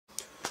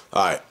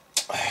Alright.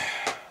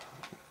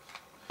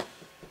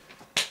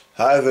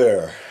 Hi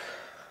there.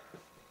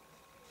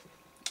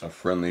 A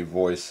friendly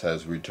voice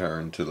has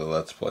returned to the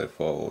Let's Play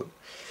fold.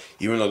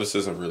 Even though this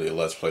isn't really a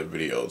Let's Play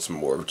video, it's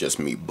more of just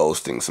me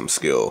boasting some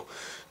skill.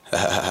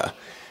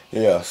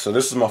 Yeah, so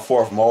this is my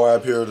 4th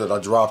MOAB here that I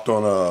dropped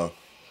on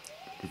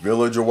a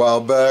village a while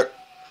back.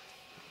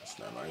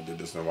 I ain't did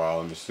this in a while.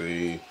 Let me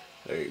see.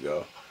 There you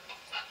go.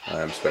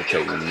 I am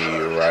spectating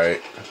me, right?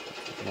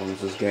 How long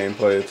is this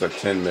gameplay? It's like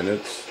 10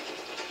 minutes.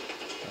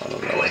 I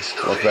don't know.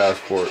 What fast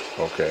forward?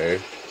 Okay.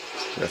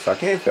 Yes, I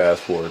can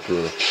fast forward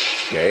through.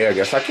 Okay, I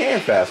guess I can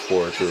fast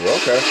forward through.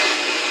 Okay.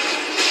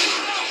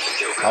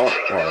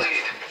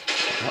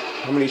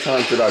 How many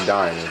times did I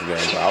die in this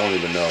game? I don't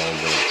even know.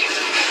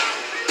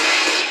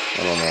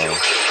 I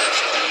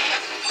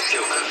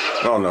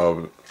don't know.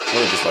 Let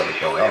me just let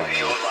it go. I don't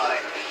know.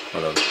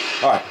 Whatever.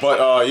 Alright,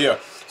 but yeah.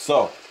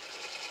 So,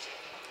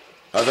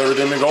 how's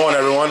everything been going,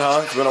 everyone,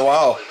 huh? It's been a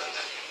while.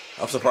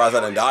 I'm surprised I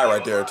didn't die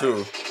right there,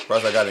 too.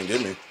 Surprised that guy didn't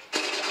get me.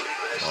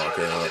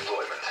 Okay.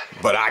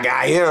 But I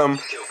got him.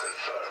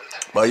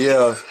 But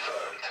yeah,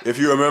 if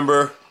you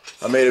remember,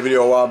 I made a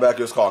video a while back.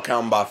 It was called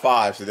Counting by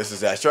 5. So this is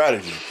that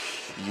strategy.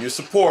 You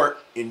support,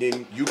 and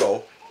then you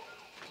go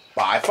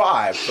by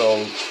 5.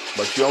 So,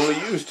 but you only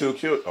use 2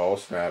 kills. Oh,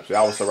 snap. See,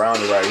 I was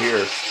surrounded right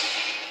here.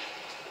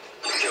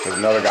 There's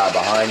another guy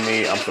behind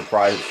me. I'm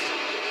surprised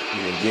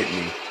he didn't get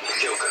me.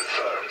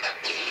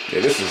 Yeah,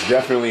 this is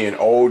definitely an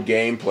old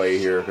gameplay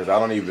here because I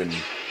don't even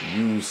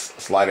use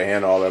sleight of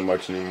hand all that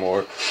much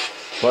anymore.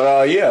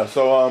 But yeah,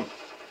 so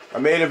I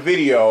made a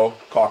video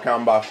called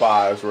Counting by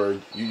 5s where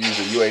you use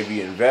a UAV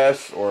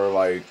invest or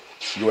like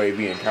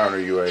UAV and counter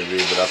UAV,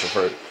 but I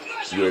prefer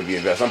UAV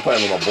invest. I'm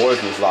playing with my boys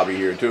in this lobby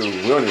here too.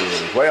 We don't even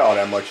really play all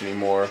that much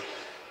anymore,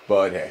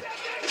 but hey.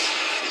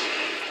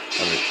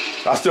 I mean,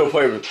 I still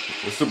play with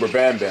Super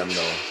Bam Bam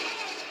though.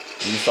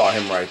 You saw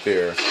him right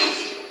there.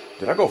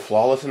 Did I go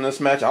flawless in this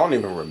match? I don't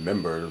even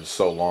remember. It was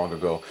so long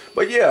ago.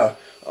 But yeah,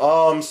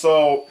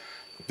 so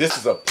this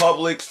is a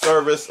public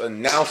service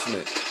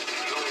announcement.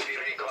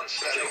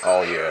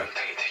 Oh yeah,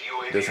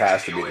 this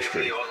has to be the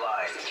streak.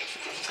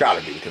 It's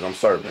gotta be because I'm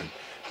serving.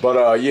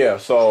 But yeah,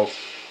 so,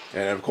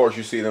 and of course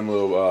you see them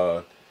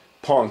little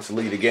punks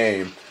lead the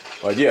game.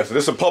 But yeah, so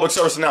this is a public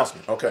service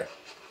announcement. Okay.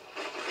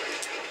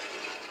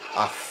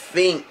 I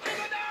think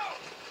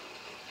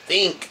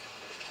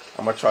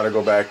I'm gonna try to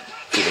go back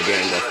to the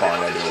game that's fine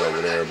that dude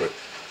over there, but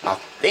I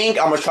think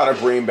I'm gonna try to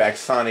bring back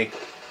Sonic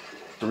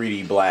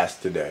 3D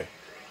Blast today.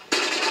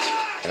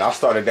 And I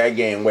started that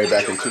game way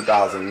back in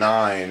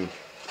 2009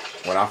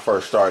 when I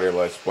first started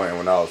Let's Playing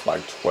when I was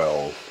like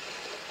 12.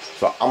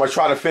 So I'm gonna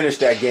try to finish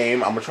that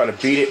game. I'm gonna try to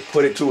beat it,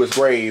 put it to its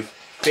grave,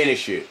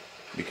 finish it,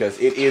 because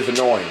it is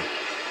annoying.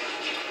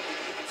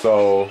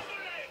 So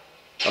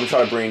I'm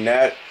trying to bring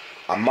that.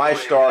 I might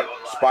start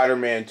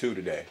Spider-Man 2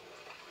 today.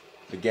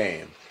 The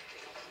game.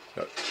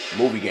 The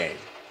movie game.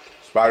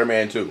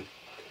 Spider-Man 2.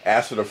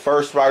 As for the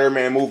first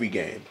Spider-Man movie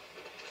game,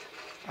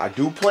 I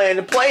do plan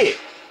to play it.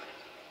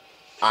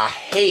 I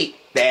hate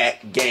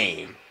that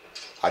game.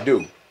 I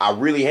do. I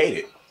really hate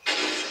it.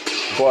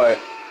 But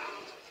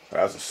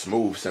that's a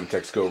smooth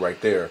Semtex skill right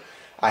there.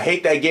 I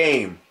hate that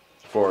game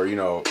for, you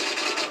know,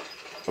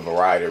 a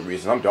variety of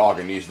reasons. I'm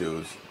dogging these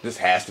dudes. This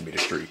has to be the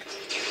streak.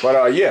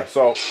 But yeah,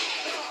 so,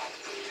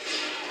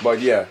 but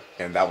yeah,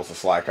 and that was a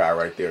sly guy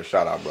right there.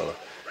 Shout out, brother.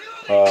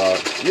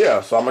 Yeah,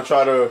 so I'm gonna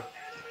try to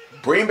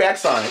bring back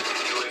Sonic,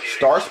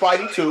 start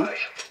Spidey 2,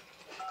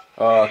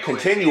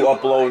 continue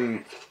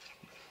uploading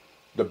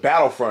the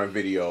Battlefront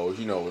videos,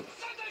 you know,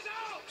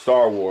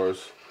 Star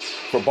Wars,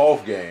 for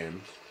both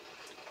games.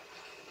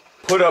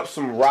 Put up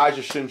some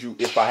Raja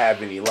Shinju if I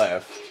have any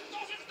left,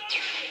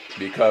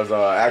 because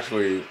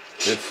actually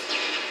it's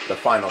the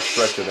final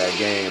stretch of that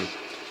game.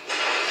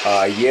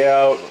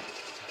 Yeah,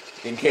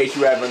 in case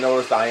you haven't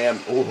noticed, I am,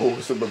 ooh,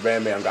 Super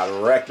Bam Bam got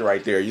wrecked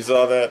right there. You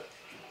saw that?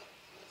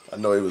 I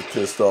know he was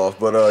pissed off,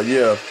 but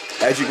yeah,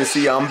 as you can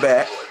see, I'm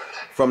back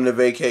from the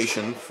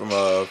vacation from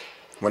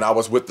when I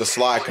was with the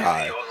Sly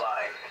Kai.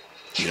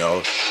 You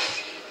know,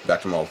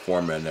 back to my old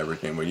format and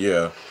everything. But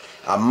yeah,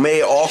 I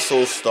may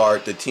also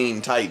start the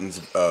Teen Titans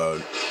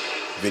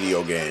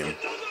video game.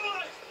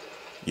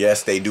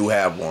 Yes, they do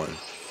have one,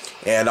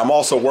 and I'm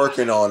also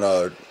working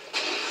on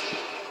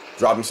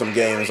dropping some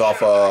games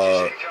off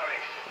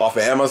of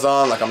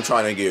Amazon. Like I'm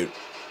trying to get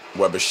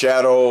Web of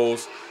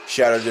Shadows,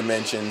 Shattered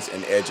Dimensions,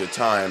 and Edge of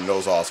Time.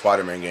 Those are all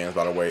Spider-Man games,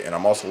 by the way. And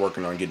I'm also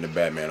working on getting the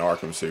Batman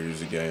Arkham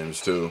series of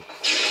games too.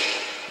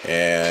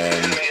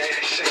 And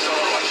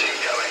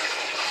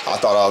I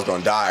thought I was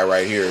gonna die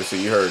right here. So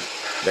you heard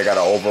they got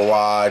an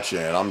Overwatch,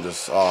 and I'm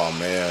just, oh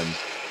man,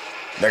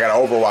 they got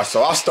an Overwatch.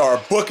 So I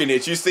start booking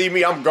it. You see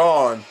me, I'm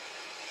gone,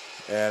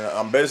 and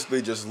I'm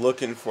basically just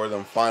looking for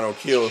them final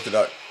kills.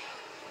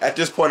 At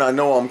this point, I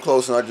know I'm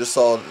close, and I just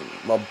saw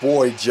my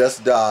boy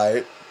just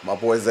died. My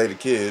boy Zeta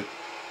Kid.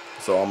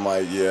 So I'm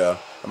like, yeah,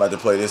 I'm about to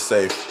play this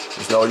safe.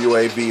 There's no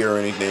UAV or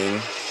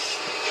anything.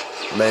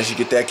 Managed to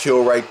get that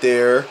kill right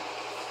there.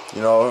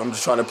 You know, I'm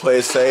just trying to play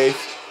it safe.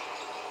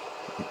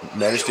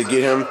 Managed to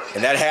get him,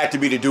 and that had to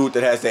be the dude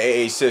that has the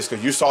AA6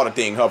 because you saw the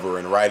thing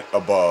hovering right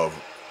above,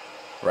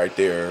 right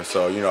there.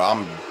 So, you know,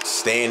 I'm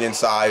staying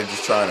inside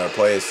just trying to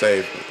play it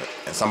safe,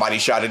 and somebody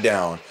shot it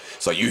down.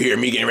 So you hear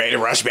me getting ready to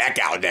rush back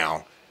out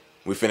now.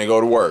 We finna go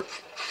to work.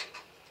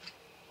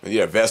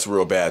 Yeah, vest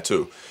real bad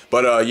too.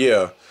 But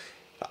yeah,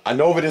 I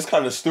know it is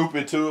kind of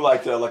stupid too,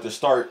 like to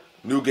start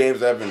new games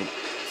that haven't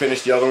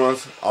finished the other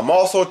ones. I'm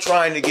also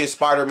trying to get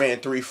Spider-Man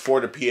 3 for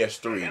the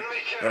PS3, and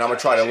I'm gonna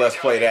try to let's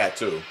play that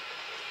too,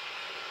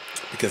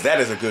 because that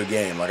is a good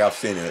game. Like, I've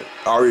seen it.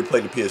 I already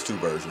played the PS2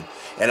 version,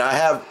 and I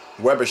have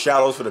Web of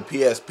Shadows for the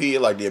PSP,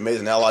 like the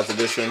Amazing Allies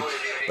edition,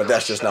 but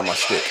that's just not my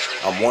shtick.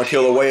 I'm 1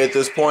 kill away at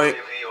this point.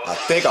 I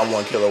think I'm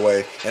 1 kill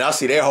away, and I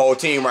see their whole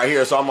team right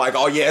here, so I'm like,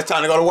 oh yeah, it's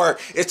time to go to work.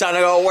 It's time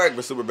to go to work.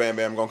 But Super Bam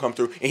Bam gonna come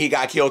through, and he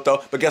got killed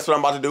though. But guess what I'm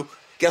about to do?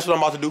 Guess what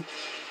I'm about to do?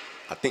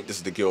 I think this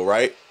is the kill,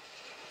 right?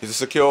 Is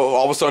this a kill?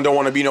 All of a sudden, don't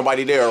want to be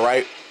nobody there,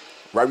 right?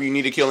 Right where you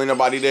need to kill, ain't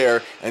nobody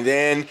there, and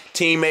then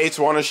teammates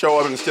want to show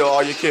up and steal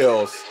all your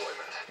kills.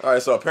 All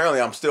right, so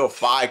apparently I'm still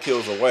 5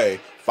 kills away.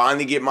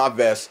 Finally get my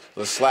vest.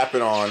 Let's slap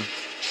it on.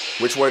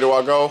 Which way do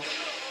I go?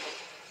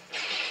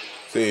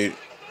 See,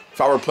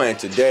 if I were playing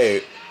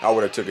today, I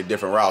would have took a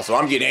different route. So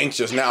I'm getting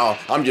anxious now.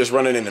 I'm just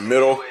running in the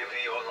middle.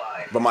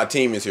 But my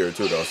team is here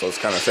too, though, so it's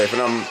kind of safe.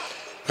 And I'm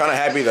kind of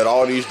happy that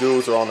all these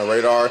dudes are on the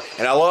radar.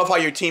 And I love how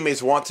your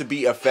teammates want to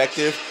be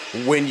effective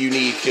when you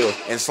need kills.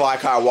 And Sly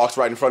Kai walks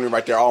right in front of me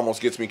right there.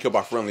 Almost gets me killed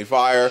by friendly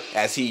fire,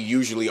 as he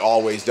usually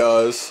always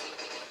does.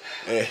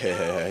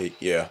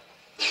 Yeah,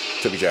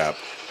 took a jab.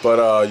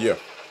 But yeah,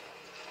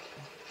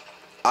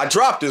 I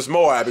dropped this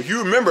MOAB. If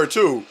you remember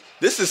too,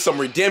 this is some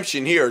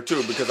redemption here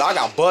too, because I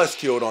got buzz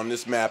killed on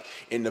this map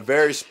in the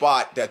very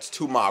spot that's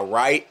to my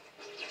right,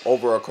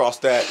 over across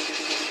that,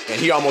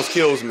 and he almost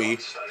kills me.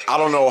 I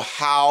don't know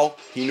how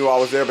he knew I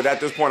was there, but at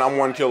this point I'm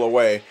 1 kill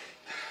away.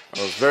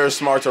 I was very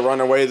smart to run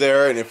away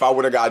there, and if I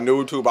would have got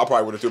noob tube, I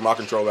probably would have threw my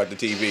controller at the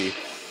TV.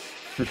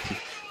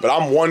 But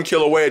I'm 1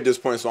 kill away at this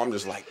point, so I'm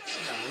just like,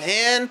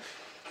 man,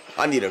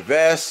 I need a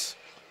vest.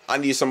 I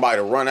need somebody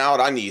to run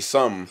out. I need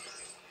something.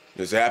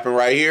 Does it happen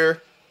right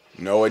here?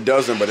 No, it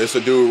doesn't, but it's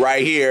a dude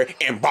right here.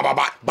 And ba ba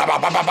ba ba ba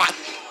ba ba ba.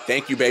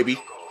 Thank you, baby.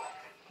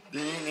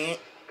 I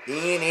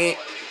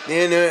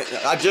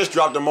just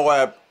dropped a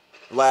MOAB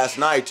last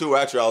night too.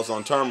 Actually, I was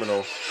on terminal.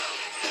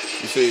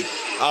 You see,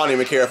 I don't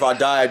even care if I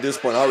die at this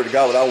point. I already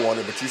got what I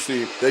wanted, but you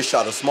see, they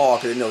shot a small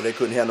because they know they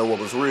couldn't handle what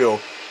was real.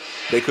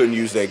 They couldn't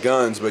use their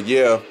guns, but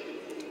yeah,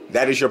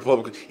 that is your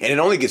public, and it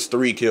only gets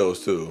 3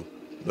 kills too.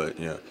 But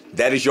yeah,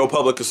 that is your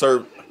public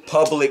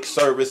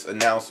service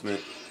announcement.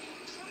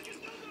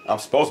 I'm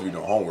supposed to be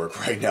doing homework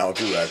right now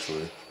too,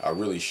 actually. I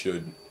really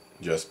should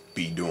just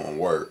be doing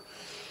work.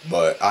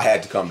 But I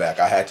had to come back.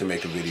 I had to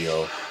make a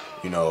video,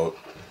 you know,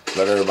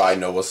 let everybody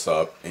know what's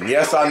up. And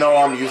yes, I know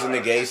I'm using the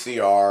gay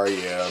CR,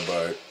 yeah,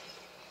 but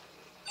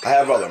I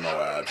have other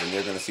MOABs, and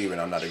you're going to see when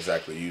I'm not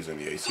exactly using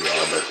the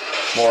ACR, but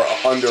more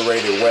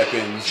underrated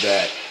weapons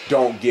that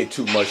don't get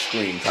too much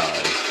screen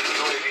time.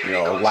 You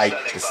know, like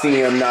the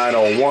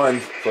CM901,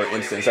 for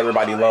instance,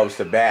 everybody loves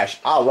to bash.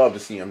 I love the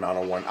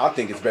CM901. I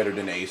think it's better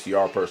than the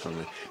ACR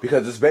personally,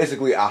 because it's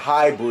basically a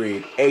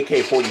hybrid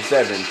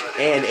AK-47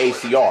 and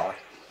ACR.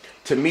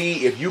 To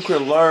me, if you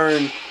can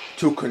learn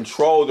to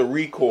control the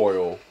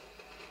recoil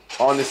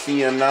on the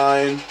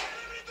CM9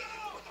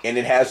 and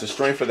it has the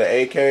strength of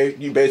the AK,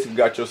 you basically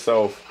got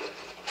yourself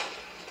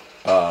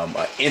an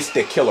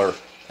insta killer,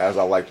 as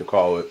I like to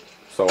call it.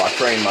 So I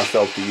trained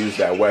myself to use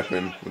that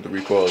weapon with the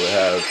recoil it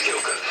has.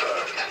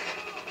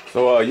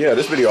 So yeah,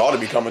 this video ought to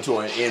be coming to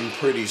an end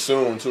pretty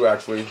soon too,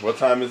 actually. What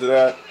time is it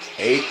at?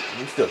 8?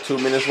 There's still 2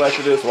 minutes left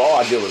of this. Well, all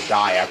I did was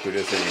die after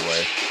this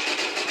anyway.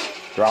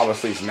 There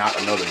obviously is not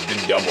another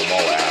double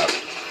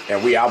MOAB.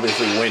 And we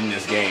obviously win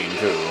this game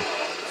too.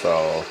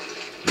 So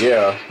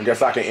yeah, I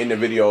guess I can end the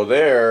video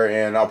there,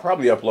 and I'll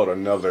probably upload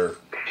another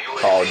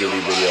Call of Duty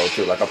video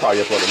too. Like, I'll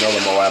probably upload another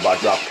MOAB I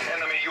dropped.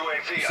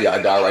 See,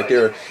 I die right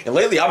there. And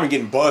lately I've been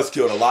getting buzz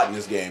killed a lot in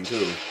this game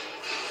too.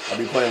 I'll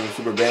be playing with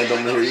Super Band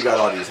over here. You got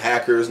all these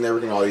hackers and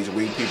everything, all these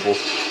weak people.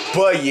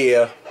 But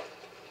yeah,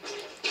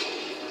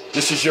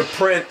 this is your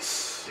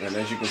Prince. And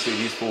as you can see,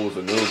 these fools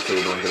are noob to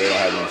them because they don't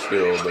have any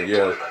skill. But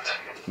yeah,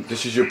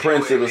 this is your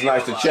Prince. It was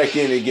nice to check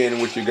in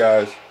again with you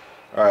guys.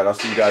 All right, I'll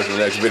see you guys in the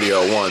next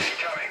video. 1.